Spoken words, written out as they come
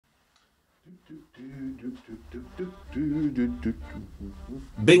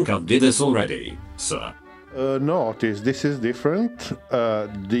Binka did this already, sir. No, Otis, this is different.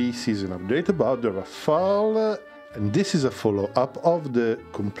 This is an update about the Rafale, and this is a follow-up of the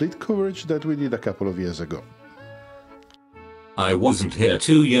complete coverage that we did a couple of years ago. I wasn't here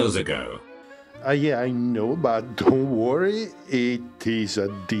 2 years ago. Yeah, I know, but don't worry, it is a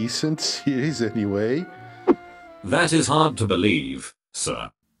decent series anyway. That is hard to believe, sir.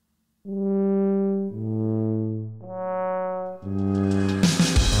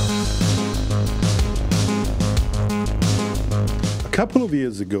 A couple of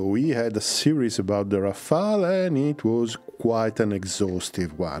years ago we had a series about the Rafale and it was quite an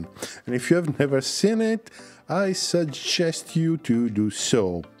exhaustive one. And if you have never seen it, I suggest you to do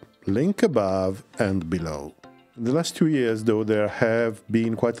so. Link above and below. In the last 2 years, though, there have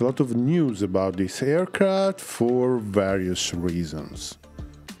been quite a lot of news about this aircraft for various reasons.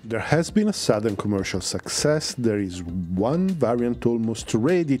 There has been a sudden commercial success, there is one variant almost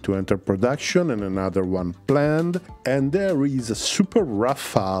ready to enter production and another one planned, and there is a Super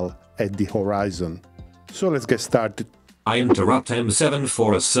Rafale at the horizon. So let's get started. I interrupt M7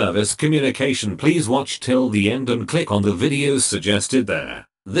 for a service communication. Please watch till the end and click on the videos suggested there.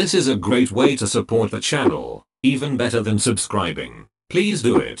 This is a great way to support the channel, even better than subscribing. Please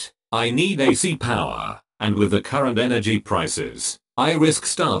do it. I need AC power, and with the current energy prices, I risk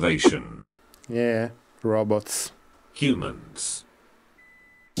starvation. Yeah, robots. Humans.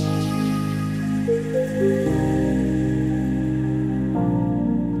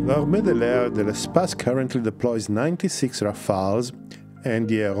 L'armée de l'air de l'espace currently deploys 96 Rafales, and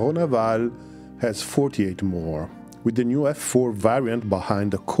the Aéronaval has 48 more. With the new F4 variant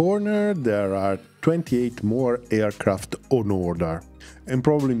behind the corner, there are 28 more aircraft on order, and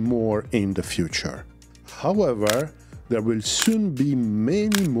probably more in the future. However, there will soon be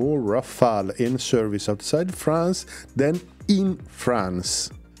many more Rafale in service outside France than in France.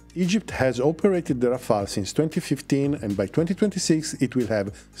 Egypt has operated the Rafale since 2015, and by 2026 it will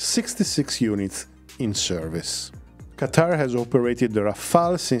have 66 units in service. Qatar has operated the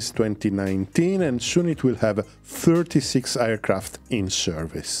Rafale since 2019 and soon it will have 36 aircraft in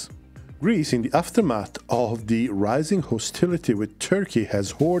service. Greece, in the aftermath of the rising hostility with Turkey,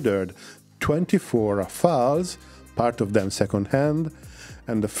 has ordered 24 Rafales, part of them second-hand,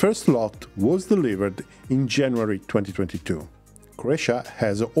 and the first lot was delivered in January 2022. Croatia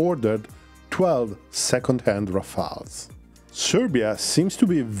has ordered 12 second-hand Rafales. Serbia seems to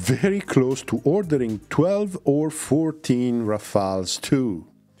be very close to ordering 12 or 14 Rafales too.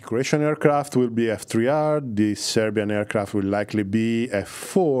 The Croatian aircraft will be F-3R, the Serbian aircraft will likely be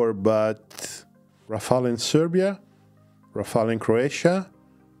F-4, but Rafale in Serbia? Rafale in Croatia?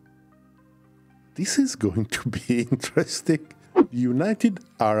 This is going to be interesting. The United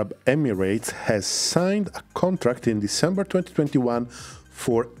Arab Emirates has signed a contract in December 2021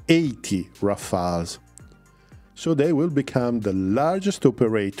 for 80 Rafales. So they will become the largest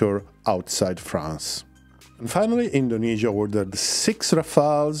operator outside France. And finally, Indonesia ordered 6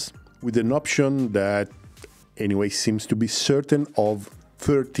 Rafales with an option that anyway seems to be certain of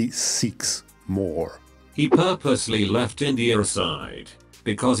 36 more. He purposely left India aside,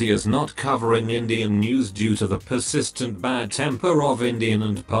 because he is not covering Indian news due to the persistent bad temper of Indian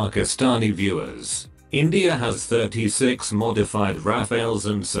and Pakistani viewers. India has 36 modified Rafales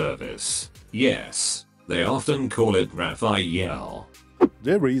in service. Yes. They often call it Rafale.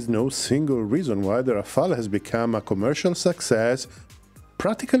 There is no single reason why the Rafale has become a commercial success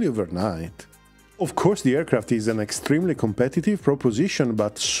practically overnight. Of course, the aircraft is an extremely competitive proposition,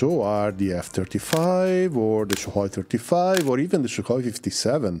 but so are the F-35 or the Sukhoi 35 or even the Sukhoi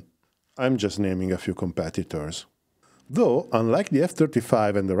 57. I'm just naming a few competitors. Though, unlike the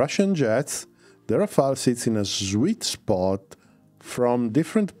F-35 and the Russian jets, the Rafale sits in a sweet spot from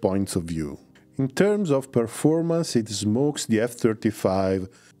different points of view. In terms of performance, it smokes the F-35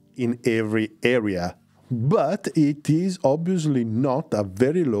 in every area, but it is obviously not a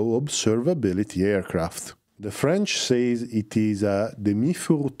very low observability aircraft. The French says it is a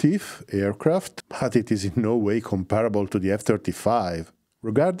demi-furtif aircraft, but it is in no way comparable to the F-35.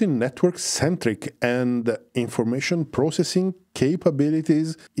 Regarding network-centric and information processing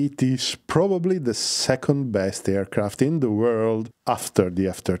capabilities, it is probably the second best aircraft in the world after the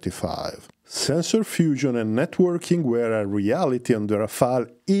F-35. Sensor fusion and networking were a reality on the Rafale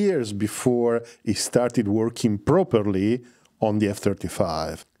years before it started working properly on the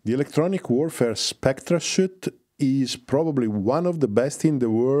F-35. The electronic warfare Spectra suite is probably one of the best in the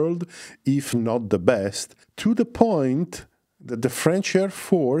world, if not the best, to the point that the French Air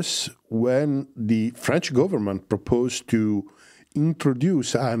Force, when the French government proposed to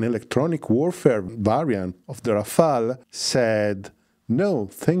introduce an electronic warfare variant of the Rafale, said, "No,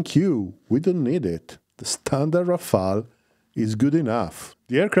 thank you, we don't need it. The standard Rafale is good enough."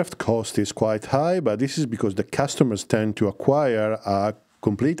 The aircraft cost is quite high, but this is because the customers tend to acquire a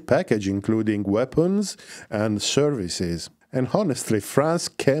complete package including weapons and services. And honestly, France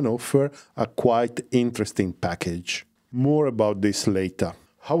can offer a quite interesting package. More about this later.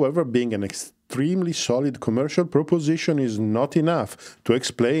 However, being an extremely solid commercial proposition is not enough to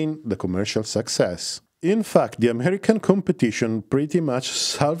explain the commercial success. In fact, the American competition pretty much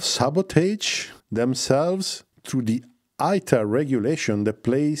self-sabotage themselves through the ITAR regulation that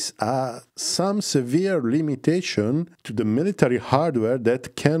place some severe limitation to the military hardware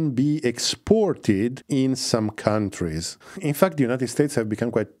that can be exported in some countries. In fact, the United States have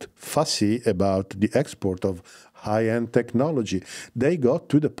become quite fussy about the export of high-end technology. They got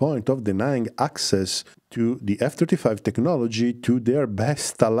to the point of denying access to the F-35 technology to their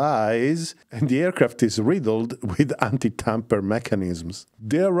best allies, and the aircraft is riddled with anti-tamper mechanisms.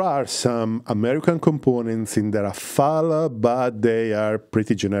 There are some American components in the Rafale, but they are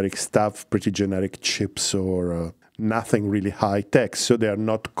pretty generic stuff, pretty generic chips, or nothing really high-tech, so they are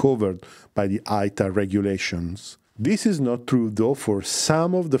not covered by the ITAR regulations. This is not true, though, for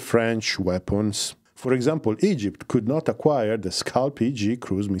some of the French weapons. For example, Egypt could not acquire the Scalp EG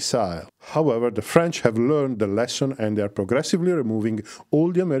cruise missile. However, the French have learned the lesson and they are progressively removing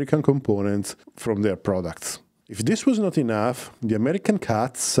all the American components from their products. If this was not enough, the American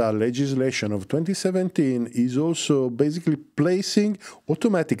CATSA legislation of 2017 is also basically placing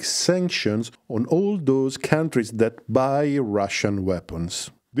automatic sanctions on all those countries that buy Russian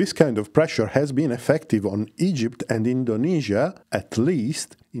weapons. This kind of pressure has been effective on Egypt and Indonesia, at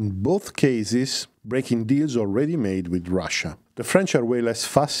least, in both cases, breaking deals already made with Russia. The French are way less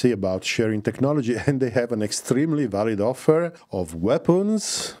fussy about sharing technology, and they have an extremely valid offer of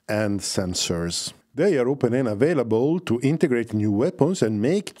weapons and sensors. They are open and available to integrate new weapons and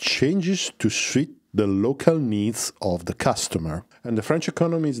make changes to suit the local needs of the customer. And the French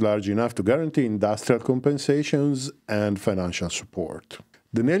economy is large enough to guarantee industrial compensations and financial support.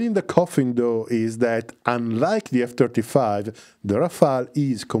 The nail in the coffin, though, is that unlike the F-35, the Rafale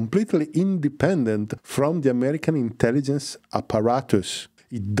is completely independent from the American intelligence apparatus.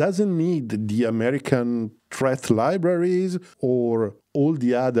 It doesn't need the American threat libraries or all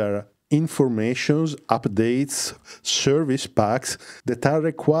the other informations, updates, service packs that are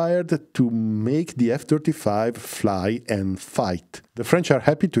required to make the F-35 fly and fight. The French are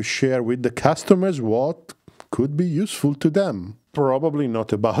happy to share with the customers what could be useful to them. Probably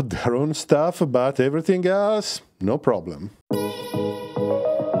not about their own stuff, but everything else, no problem.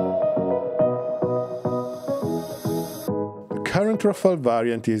 The current Rafale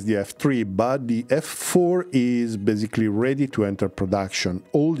variant is the F3, but the F4 is basically ready to enter production.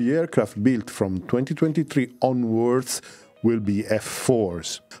 All the aircraft built from 2023 onwards will be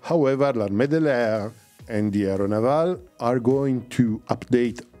F4s. However, l'Armée de l'Air and the Aeronaval are going to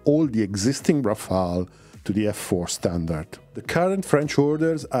update all the existing Rafale to the F4 standard. The current French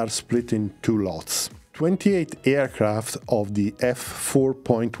orders are split in two lots. 28 aircraft of the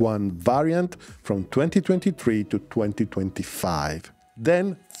F4.1 variant from 2023 to 2025.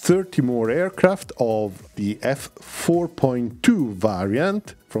 Then 30 more aircraft of the F4.2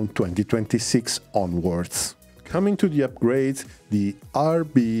 variant from 2026 onwards. Coming to the upgrades, the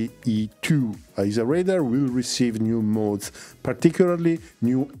RBE-2 AESA radar will receive new modes, particularly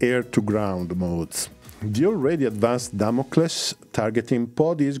new air-to-ground modes. The already advanced Damocles targeting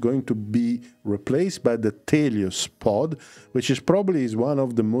pod is going to be replaced by the Telios pod, which is probably one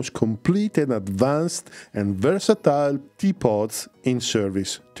of the most complete and advanced and versatile T-pods in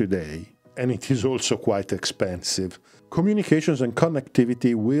service today. And it is also quite expensive. Communications and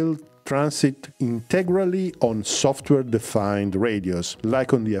connectivity will transit integrally on software-defined radios,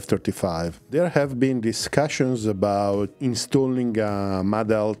 like on the F-35. There have been discussions about installing a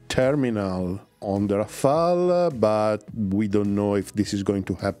MADEL terminal on the Rafale, but we don't know if this is going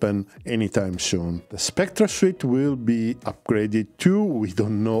to happen anytime soon. The Spectra suite will be upgraded too. We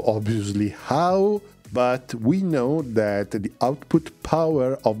don't know obviously how, but we know that the output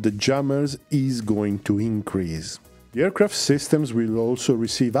power of the jammers is going to increase. The aircraft systems will also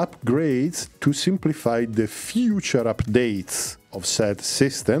receive upgrades to simplify the future updates of said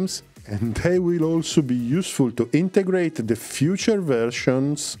systems, and they will also be useful to integrate the future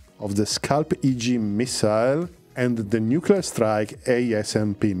versions of the Scalp EG missile and the Nuclear Strike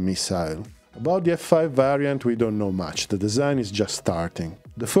ASMP missile. About the F5 variant, we don't know much. The design is just starting.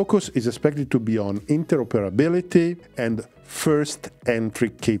 The focus is expected to be on interoperability and first entry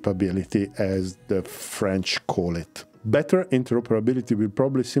capability, as the French call it. Better interoperability will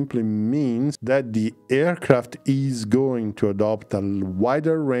probably simply mean that the aircraft is going to adopt a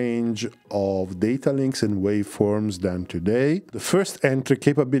wider range of data links and waveforms than today. The first entry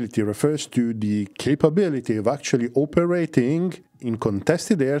capability refers to the capability of actually operating in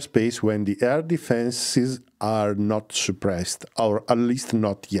contested airspace when the air defenses are not suppressed, or at least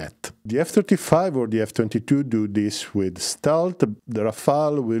not yet. The F-35 or the F-22 do this with stealth. The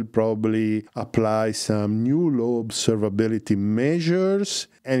Rafale will probably apply some new low observability measures,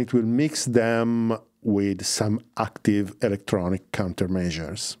 and it will mix them with some active electronic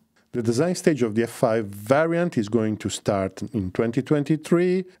countermeasures. The design stage of the F5 variant is going to start in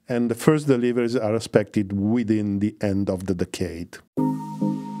 2023, and the first deliveries are expected within the end of the decade.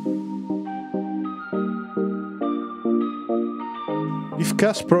 The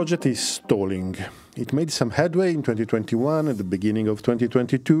FCAS project is stalling. It made some headway in 2021 and the beginning of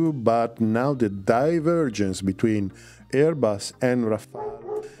 2022, but now the divergence between Airbus and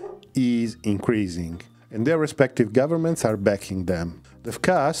Rafale is increasing, and their respective governments are backing them. The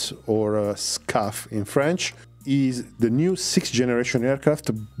FCAS, or SCAF in French, is the new sixth-generation aircraft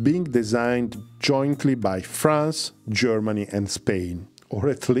being designed jointly by France, Germany and Spain. Or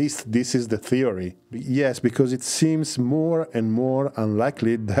at least this is the theory. Yes, because it seems more and more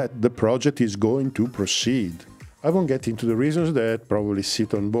unlikely that the project is going to proceed. I won't get into the reasons that probably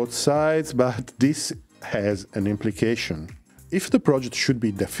sit on both sides, but this has an implication. If the project should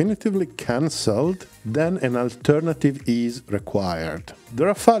be definitively cancelled, then an alternative is required. The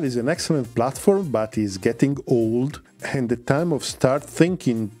Rafale is an excellent platform, but is getting old, and the time of start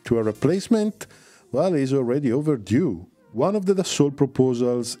thinking to a replacement, well, is already overdue. One of the Dassault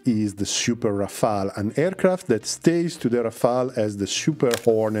proposals is the Super Rafale, an aircraft that stays to the Rafale as the Super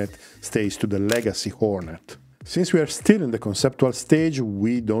Hornet stays to the Legacy Hornet. Since we are still in the conceptual stage,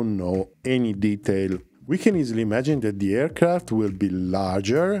 we don't know any detail. We can easily imagine that the aircraft will be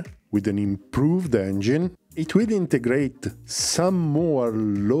larger, with an improved engine. It will integrate some more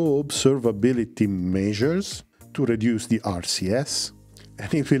low observability measures to reduce the RCS,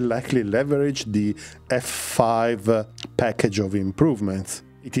 and it will likely leverage the F5 package of improvements.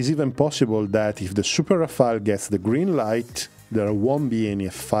 It is even possible that if the Super Rafale gets the green light, there won't be any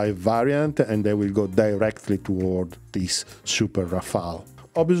F5 variant and they will go directly toward this Super Rafale.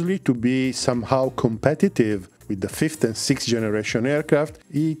 Obviously, to be somehow competitive with the 5th and 6th generation aircraft,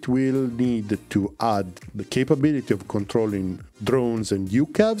 it will need to add the capability of controlling drones and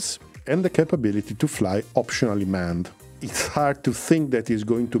UCAVs and the capability to fly optionally manned. It's hard to think that it's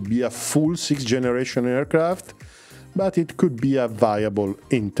going to be a full 6th generation aircraft, but it could be a viable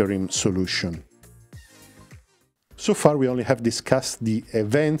interim solution. So far we only have discussed the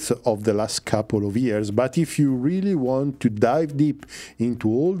events of the last couple of years, but if you really want to dive deep into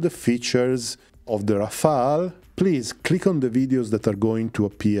all the features of the Rafale, please click on the videos that are going to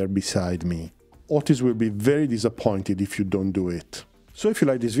appear beside me. Otis will be very disappointed if you don't do it. So if you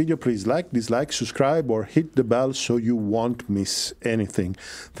like this video, please like, dislike, subscribe or hit the bell so you won't miss anything.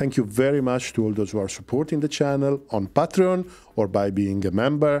 Thank you very much to all those who are supporting the channel on Patreon or by being a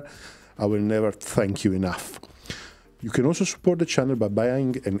member. I will never thank you enough. You can also support the channel by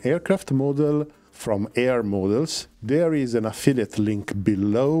buying an aircraft model from Air Models. There is an affiliate link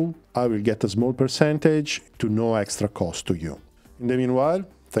below. I will get a small percentage to no extra cost to you. In the meanwhile,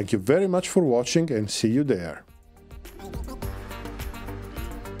 thank you very much for watching and see you there.